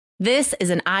This is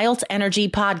an IELTS Energy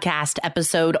Podcast,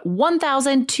 episode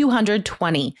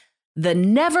 1220, The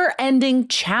Never-Ending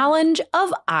Challenge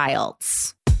of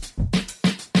IELTS.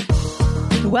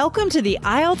 Welcome to the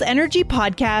IELTS Energy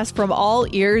Podcast from All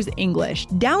Ears English,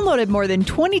 downloaded more than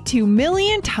 22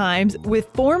 million times with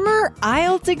former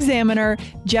IELTS examiner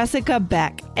Jessica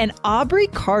Beck and Aubrey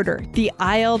Carter, the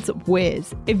IELTS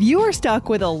whiz. If you are stuck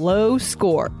with a low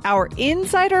score, our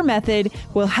Insider Method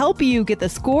will help you get the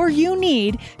score you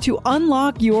need to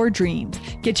unlock your dreams.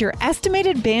 Get your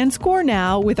estimated band score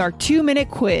now with our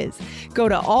 2-minute quiz. Go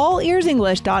to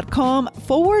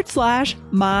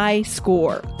allearsenglish.com/my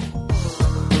score.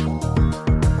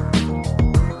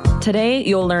 Today,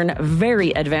 you'll learn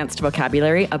very advanced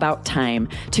vocabulary about time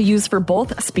to use for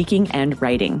both speaking and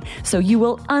writing, so you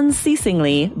will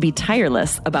unceasingly be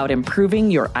tireless about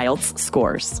improving your IELTS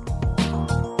scores.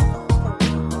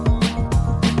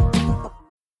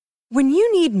 When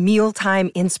you need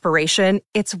mealtime inspiration,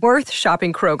 it's worth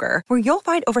shopping Kroger, where you'll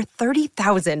find over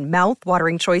 30,000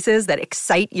 mouth-watering choices that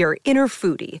excite your inner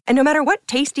foodie. And no matter what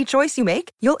tasty choice you make,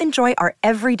 you'll enjoy our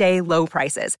everyday low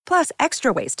prices, plus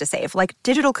extra ways to save, like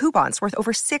digital coupons worth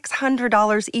over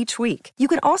 $600 each week. You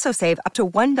can also save up to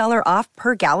 $1 off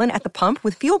per gallon at the pump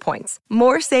with fuel points.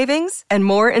 More savings and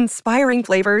more inspiring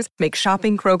flavors make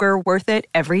shopping Kroger worth it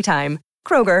every time.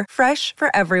 Kroger, fresh for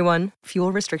everyone.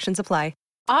 Fuel restrictions apply.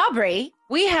 Aubrey,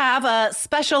 we have a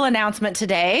special announcement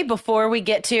today before we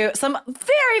get to some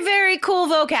very, very cool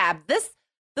vocab.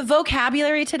 The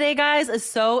vocabulary today, guys, is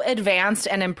so advanced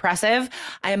and impressive.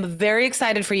 I am very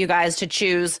excited for you guys to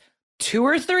choose 2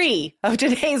 or 3 of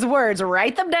today's words,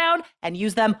 write them down, and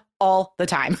use them all the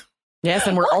time. Yes,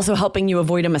 and we're also helping you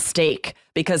avoid a mistake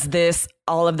because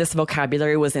all of this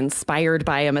vocabulary was inspired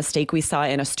by a mistake we saw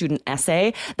in a student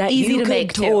essay that Easy you to could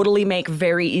make, too. totally make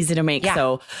very easy to make. Yeah.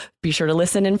 So be sure to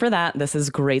listen in for that. This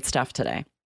is great stuff today.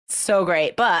 So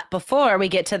great. But before we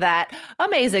get to that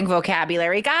amazing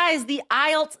vocabulary, guys, the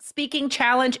IELTS Speaking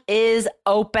Challenge is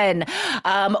open.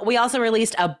 We also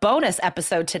released a bonus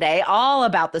episode today all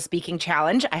about the Speaking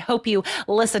Challenge. I hope you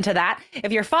listen to that.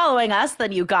 If you're following us,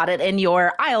 then you got it in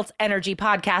your IELTS Energy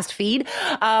podcast feed.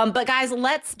 But guys,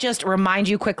 let's just remind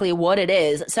you quickly what it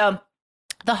is. So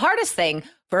the hardest thing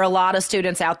for a lot of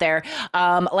students out there,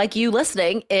 like you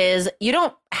listening, is you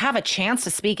don't have a chance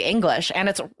to speak English, and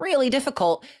it's really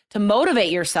difficult to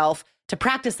motivate yourself to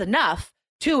practice enough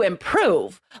to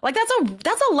improve. Like that's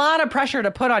a lot of pressure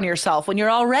to put on yourself when you're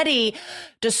already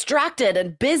distracted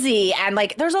and busy, and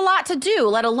like there's a lot to do,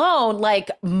 let alone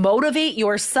like motivate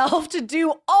yourself to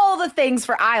do all the things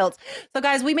for IELTS. So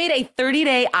guys, we made a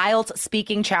 30-day IELTS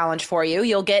speaking challenge for you.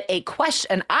 You'll get an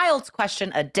IELTS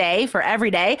question a day for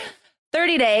every day.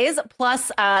 30 days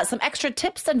plus some extra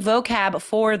tips and vocab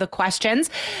for the questions.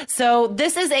 So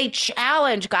this is a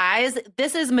challenge, guys.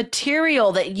 This is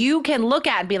material that you can look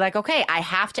at and be like, okay, I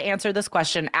have to answer this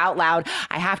question out loud.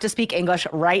 I have to speak English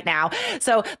right now.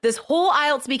 So this whole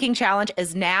IELTS speaking challenge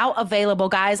is now available,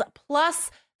 guys,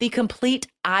 plus the complete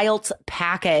IELTS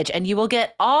package. And you will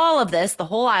get all of this, the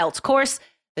whole IELTS course,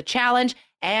 the challenge,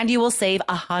 and you will save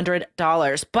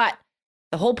 $100. But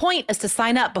the whole point is to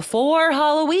sign up before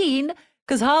Halloween,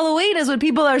 because Halloween is when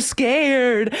people are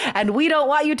scared, and we don't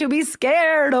want you to be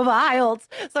scared of IELTS.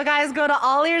 So guys, go to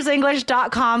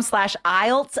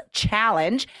allearsenglish.com/IELTS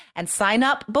challenge and sign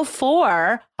up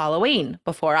before Halloween,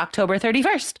 before October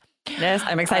 31st. Yes,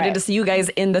 I'm excited to see you guys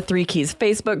in the 3 Keys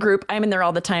Facebook group. I'm in there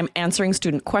all the time answering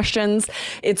student questions.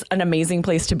 It's an amazing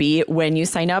place to be when you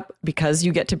sign up because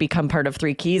you get to become part of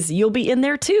 3 Keys. You'll be in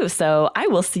there too. So I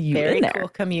will see you in there. Very cool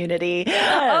community.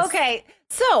 Yes. Okay.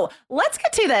 So let's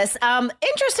get to this.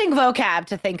 Interesting vocab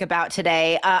to think about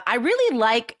today. I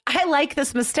like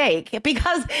this mistake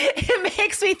because it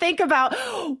makes me think about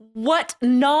what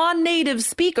non-native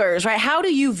speakers, right? How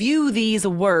do you view these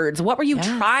words? What were you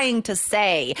trying to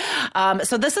say?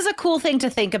 So this is a cool thing to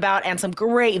think about and some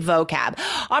great vocab.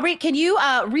 Aubrey, can you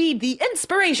read the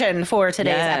inspiration for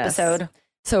today's episode?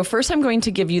 So first, I'm going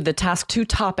to give you the task 2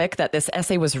 topic that this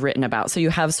essay was written about. So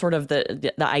you have sort of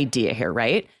the idea here,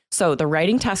 right? So the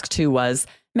writing task 2 was,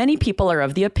 many people are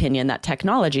of the opinion that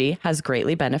technology has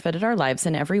greatly benefited our lives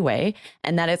in every way,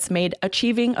 and that it's made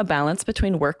achieving a balance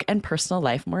between work and personal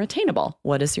life more attainable.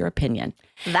 What is your opinion?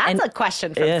 That's a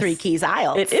question from 3 Keys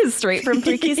IELTS. It is straight from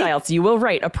 3 Keys IELTS. You will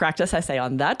write a practice essay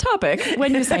on that topic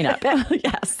when you sign up.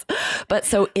 Yes. But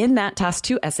so in that task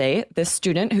 2 essay, this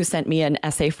student who sent me an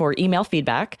essay for email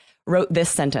feedback wrote this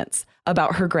sentence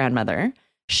about her grandmother.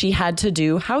 She had to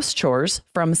do house chores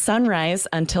from sunrise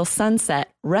until sunset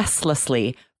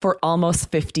restlessly for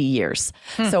almost 50 years.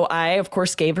 So I, of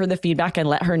course, gave her the feedback and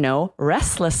let her know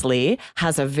restlessly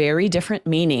has a very different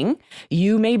meaning.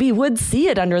 You maybe would see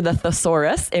it under the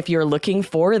thesaurus if you're looking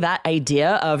for that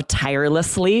idea of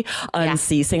tirelessly,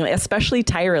 unceasingly, especially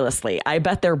tirelessly. I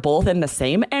bet they're both in the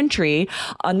same entry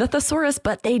on the thesaurus,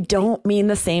 but they don't mean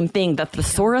the same thing. The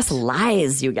thesaurus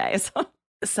lies, you guys.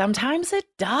 Sometimes it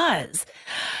does.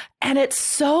 And it's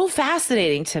so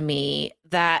fascinating to me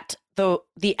that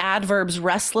the adverbs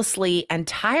restlessly and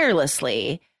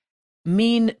tirelessly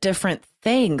mean different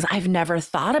things. I've never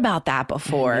thought about that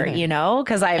before, you know,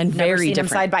 because I've never seen them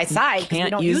side by side. We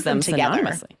don't use them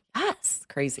together. Yes,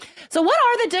 crazy. So what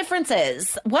are the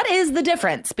differences? What is the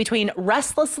difference between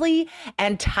restlessly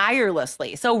and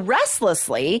tirelessly? So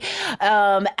restlessly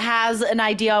has an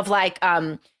idea of like,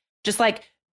 just like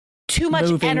too much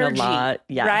moving energy, a lot.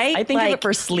 Yeah. right? I think like, of it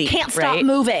for sleep. Can't stop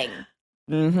moving.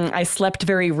 I slept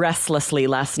very restlessly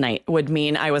last night would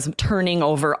mean I was turning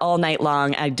over all night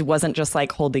long. I wasn't just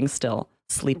like holding still,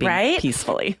 sleeping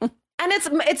peacefully. And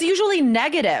it's usually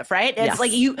negative, right? It's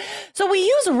like so we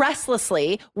use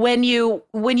restlessly when you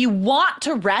want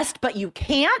to rest, but you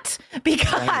can't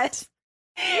because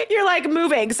you're like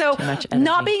moving. So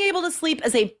not being able to sleep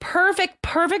is a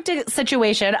perfect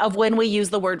situation of when we use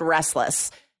the word restless.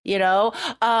 You know,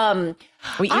 have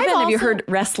you heard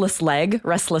restless leg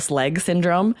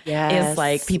syndrome? Yes. Is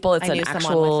like people, it's an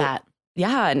actual,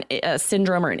 a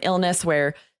syndrome or an illness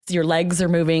where your legs are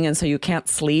moving and so you can't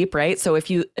sleep. Right. So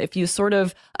if you sort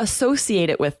of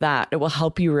associate it with that, it will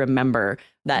help you remember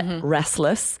that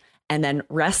restless. And then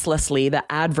restlessly, the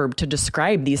adverb to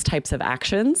describe these types of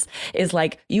actions is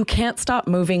like, you can't stop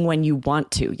moving when you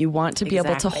want to. You want to be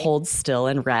able to hold still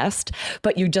and rest,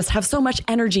 but you just have so much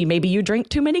energy. Maybe you drink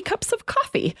too many cups of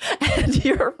coffee and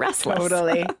you're restless.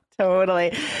 Totally.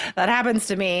 That happens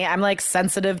to me. I'm like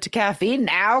sensitive to caffeine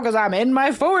now because I'm in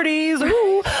my 40s.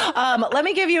 Let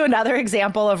me give you another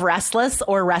example of restless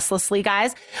or restlessly,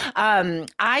 guys.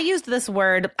 I used this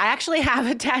word. I actually have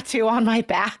a tattoo on my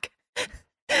back.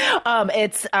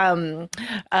 It's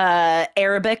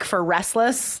Arabic for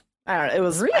restless. I don't know. It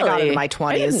was, I got it in my 20s.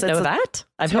 I didn't know that.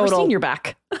 I've never seen your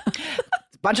back.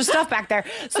 Bunch of stuff back there.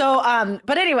 So,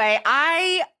 but anyway,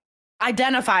 I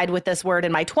identified with this word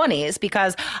in my 20s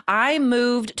because I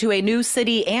moved to a new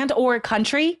city and or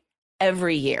country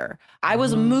every year. I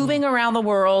was moving around the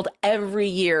world every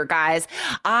year, guys.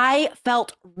 I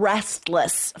felt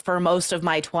restless for most of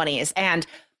my 20s, and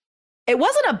it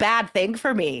wasn't a bad thing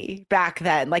for me back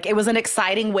then. Like, it was an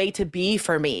exciting way to be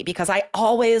for me because I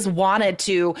always wanted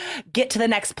to get to the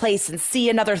next place and see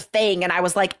another thing. And I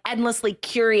was like endlessly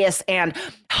curious and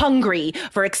hungry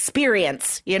for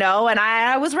experience, you know, and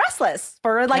I was restless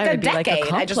for like a decade.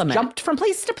 I just jumped from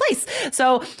place to place.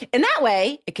 So in that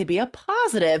way, it could be a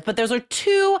positive, but those are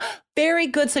two very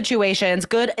good situations,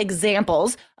 good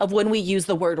examples of when we use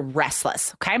the word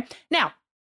restless. Okay. Now,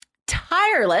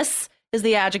 tireless is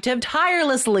the adjective.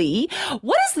 Tirelessly.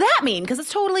 What does that mean? Because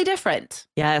it's totally different.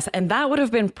 Yes. And that would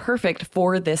have been perfect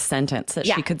for this sentence that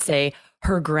she could say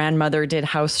her grandmother did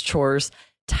house chores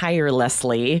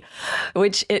tirelessly,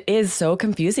 which it is so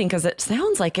confusing because it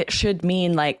sounds like it should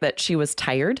mean like that she was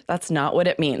tired. That's not what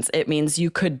it means. It means you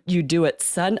do it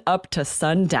sun up to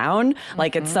sun down.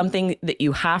 Like it's something that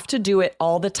you have to do it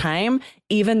all the time.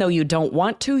 Even though you don't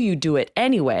want to, you do it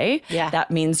anyway. Yeah.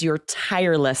 That means you're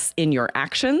tireless in your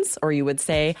actions, or you would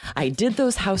say, I did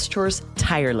those house chores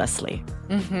tirelessly.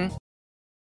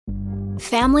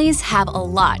 Families have a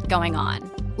lot going on.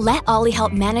 Let Ollie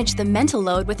help manage the mental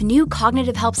load with new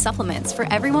cognitive help supplements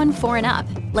for everyone 4 and up,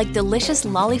 like delicious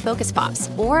Lolly Focus Pops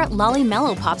or Lolly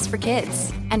Mellow Pops for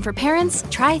kids. And for parents,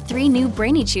 try 3 new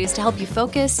Brainy Chews to help you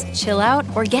focus, chill out,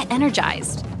 or get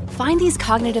energized. Find these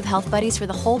cognitive health buddies for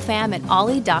the whole fam at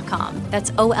ollie.com.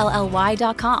 That's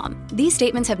OLLY.com. These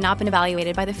statements have not been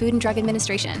evaluated by the Food and Drug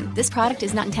Administration. This product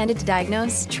is not intended to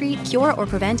diagnose, treat, cure, or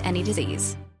prevent any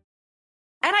disease.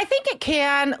 And I think it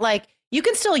can, like, you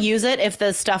can still use it if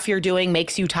the stuff you're doing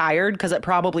makes you tired, because it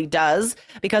probably does,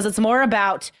 because it's more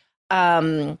about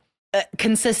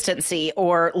consistency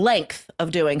or length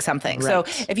of doing something. Right.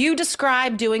 So if you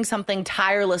describe doing something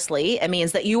tirelessly, it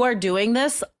means that you are doing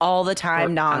this all the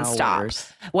time, nonstop.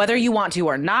 Whether you want to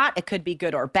or not, it could be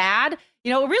good or bad.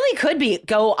 You know, it really could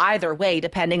go either way,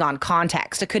 depending on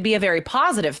context. It could be a very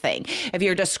positive thing. If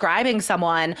you're describing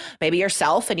someone, maybe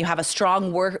yourself, and you have a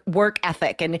strong work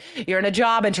ethic, and you're in a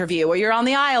job interview or you're on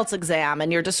the IELTS exam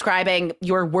and you're describing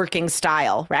your working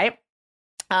style, right?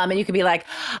 And you could be like,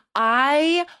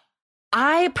 I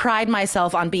I pride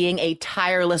myself on being a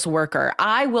tireless worker.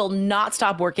 I will not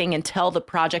stop working until the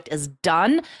project is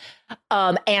done.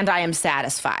 And I am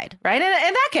satisfied, right? And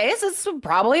in that case, it's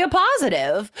probably a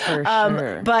positive. For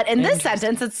sure. But in this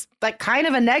sentence, it's like kind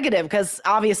of a negative because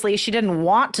obviously she didn't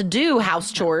want to do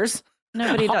house chores.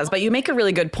 Nobody does. But you make a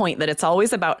really good point that it's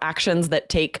always about actions that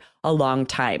take a long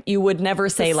time. You would never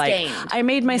say Sustained. like, I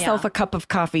made myself a cup of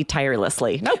coffee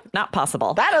tirelessly. Nope, not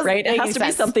possible. That doesn't right? It make has any to be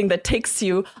sense. something that takes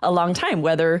you a long time,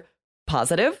 whether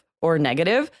positive or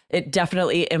negative. It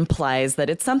definitely implies that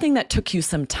it's something that took you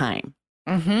some time.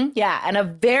 Yeah. And a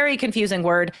very confusing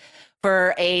word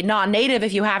for a non-native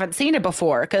if you haven't seen it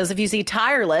before. Because if you see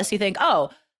tireless, you think,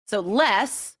 oh, so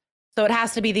less. So it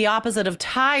has to be the opposite of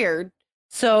tired.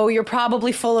 So you're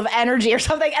probably full of energy or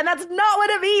something. And that's not what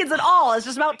it means at all. It's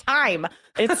just about time.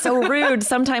 It's so rude.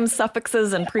 Sometimes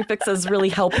suffixes and prefixes really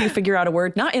help you figure out a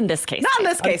word. Not in this case. Not in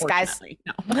this case, guys.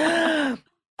 No.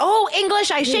 Oh,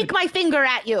 English, I shake my finger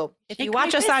at you. If you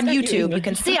watch us on YouTube, you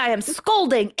can see I am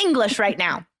scolding English right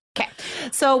now. Okay.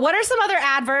 So what are some other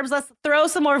adverbs? Let's throw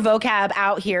some more vocab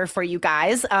out here for you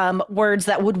guys. Words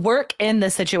that would work in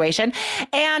this situation.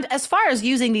 And as far as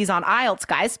using these on IELTS,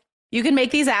 guys, you can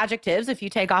make these adjectives if you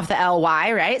take off the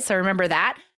ly, right? So remember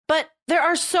that. But there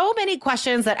are so many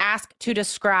questions that ask to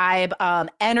describe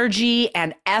energy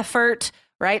and effort,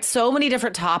 right? So many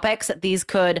different topics that these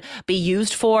could be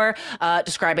used for,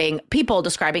 describing people,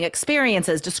 describing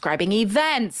experiences, describing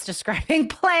events, describing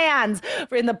plans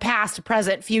in the past,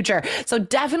 present, future. So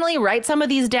definitely write some of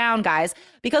these down, guys,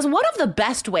 because one of the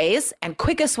best ways and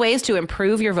quickest ways to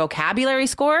improve your vocabulary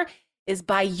score is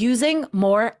by using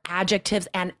more adjectives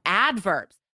and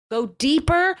adverbs. Go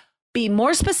deeper, be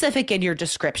more specific in your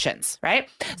descriptions, right?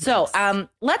 So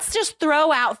let's just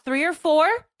throw out 3 or 4.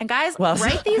 And guys,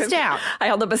 write these down. I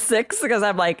held up a 6 because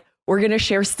I'm like, we're going to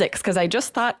share 6 because I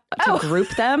just thought to group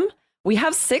them. We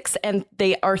have 6 and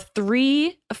they are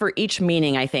 3 for each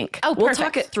meaning, I think. Oh, we'll perfect.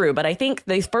 talk it through. But I think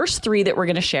the first 3 that we're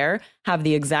going to share have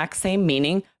the exact same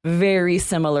meaning, very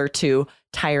similar to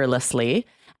tirelessly.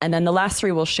 And then the last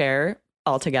 3 we'll share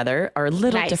all together are a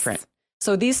little different.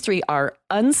 So these 3 are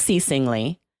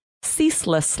unceasingly,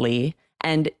 ceaselessly,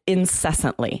 and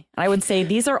incessantly. I would say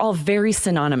these are all very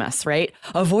synonymous, right?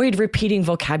 Avoid repeating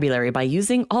vocabulary by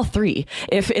using all 3.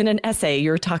 If in an essay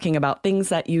you're talking about things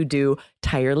that you do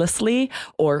tirelessly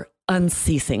or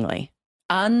unceasingly.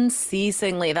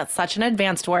 Unceasingly. That's such an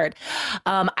advanced word.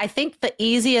 I think the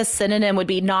easiest synonym would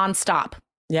be nonstop.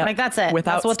 Yeah, like that's it.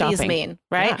 Without that's what stopping. these mean,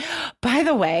 right? Yeah. By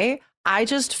the way, I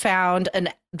just found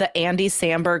the Andy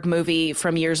Samberg movie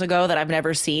from years ago that I've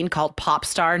never seen called Pop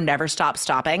Star Never Stop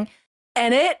Stopping.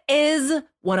 And it is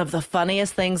one of the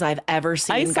funniest things I've ever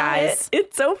seen, guys.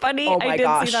 It's so funny. Oh my I did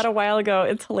gosh. see that a while ago.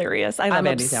 It's hilarious. I'm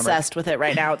Andy Samberg. obsessed with it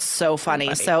right now. It's so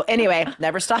funny. So anyway,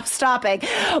 never stop stopping.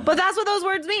 But that's what those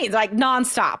words mean, like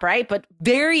nonstop, right? But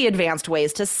very advanced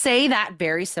ways to say that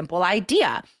very simple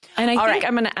idea. And I All think right.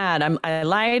 I'm going to add, I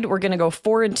lied. We're going to go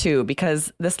 4 and 2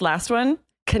 because this last one,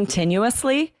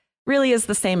 continuously, really is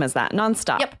the same as that,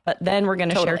 nonstop. Yep. But then we're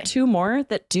going to share Totally. 2 more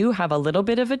that do have a little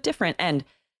bit of a different end.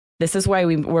 This is what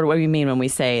we mean when we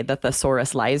say that the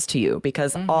thesaurus lies to you,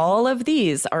 because all of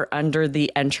these are under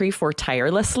the entry for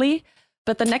tirelessly.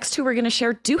 But the next 2 we're going to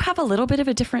share do have a little bit of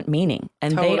a different meaning.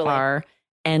 And they Totally. are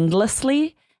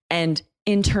endlessly and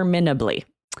interminably.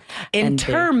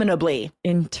 Interminably.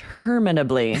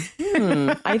 Interminably.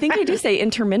 I think I do say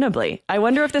interminably. I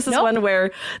wonder if this is one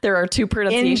where there are 2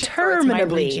 pronunciations. or it's my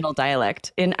Interminably. regional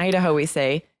dialect. In Idaho, we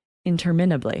say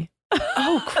interminably.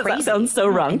 Oh, crazy. That sounds so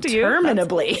wrong to you.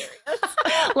 Interminably.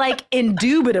 Like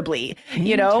indubitably,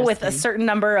 you know, with a certain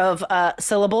number of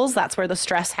syllables. That's where the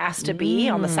stress has to be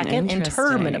on the second. Interesting.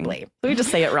 Interminably. So we just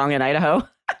say it wrong in Idaho.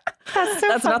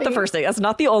 That's not the first thing. That's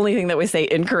not the only thing that we say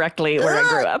incorrectly where I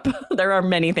grew up. There are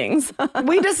many things.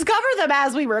 We discover them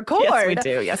as we record. Yes, we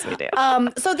do. Yes, we do.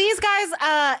 So these guys,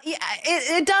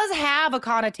 it does have a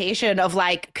connotation of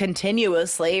like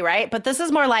continuously, right? But this is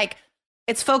more like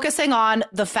it's focusing on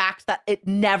the fact that it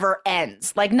never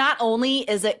ends. Like not only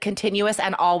is it continuous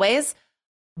and always,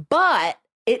 but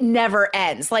it never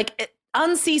ends. Like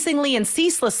unceasingly and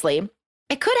ceaselessly,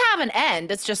 it could have an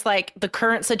end. It's just like the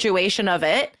current situation of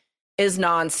it is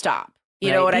nonstop.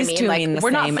 You know what These I mean? two Like mean the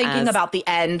we're not same thinking as- about the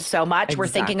end so much. We're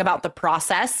thinking Exactly. about the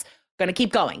process. We're going to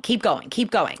keep going, keep going, keep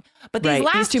going. But these Right.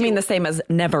 last These two mean the same as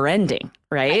never ending,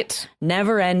 right?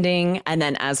 Never ending. And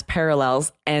then as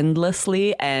parallels,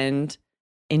 endlessly and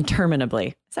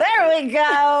interminably. There we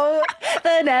go.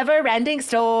 The never-ending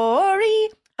story.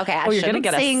 Okay, I You're going to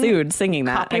get us sing sued singing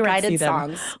that. I can copyrighted see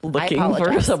them songs. I looking for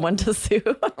apologize. someone to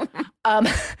sue.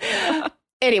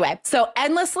 Anyway, so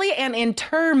endlessly and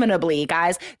interminably,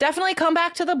 guys, definitely come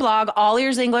back to the blog,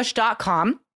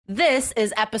 allearsenglish.com. This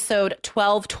is episode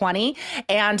 1220,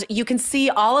 and you can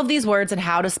see all of these words and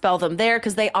how to spell them there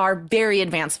because they are very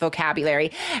advanced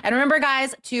vocabulary. And remember,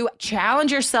 guys, to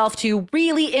challenge yourself to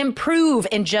really improve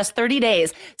in just 30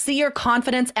 days. See your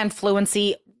confidence and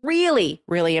fluency really,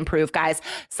 really improve, guys.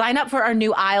 Sign up for our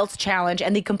new IELTS challenge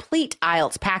and the complete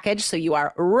IELTS package so you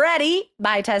are ready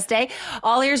by test day.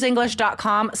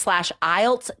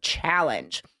 allearsenglish.com/IELTS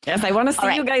challenge. Yes, I want to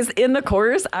see you guys in the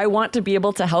course. I want to be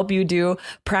able to help you do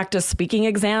practice speaking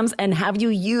exams and have you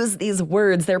use these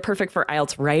words. They're perfect for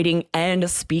IELTS writing and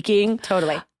speaking.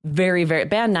 Totally. Very, very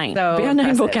band 9. So band 9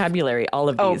 impressive. vocabulary, all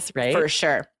of these, right? For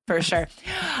sure. For sure.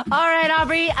 All right,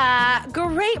 Aubrey.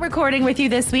 Great recording with you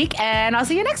this week, and I'll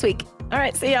see you next week. All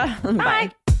right, see ya.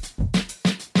 Bye.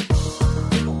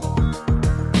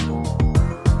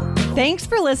 Thanks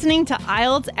for listening to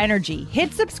IELTS Energy.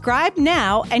 Hit subscribe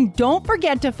now, and don't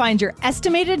forget to find your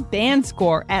estimated band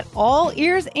score at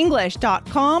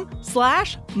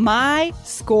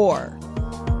allearsenglish.com/myscore.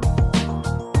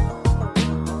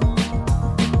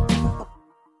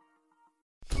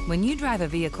 When you drive a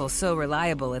vehicle so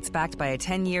reliable it's backed by a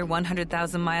 10-year,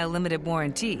 100,000-mile limited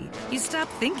warranty, you stop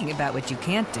thinking about what you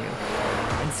can't do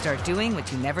and start doing what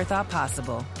you never thought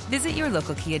possible. Visit your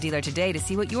local Kia dealer today to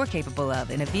see what you're capable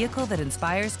of in a vehicle that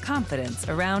inspires confidence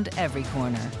around every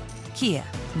corner. Kia,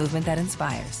 movement that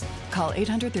inspires. Call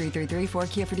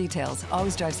 800-333-4KIA for details.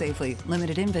 Always drive safely.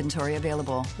 Limited inventory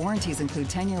available. Warranties include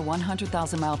 10-year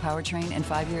 100,000-mile powertrain and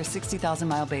 5-year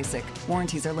 60,000-mile basic.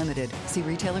 Warranties are limited. See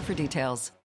retailer for details.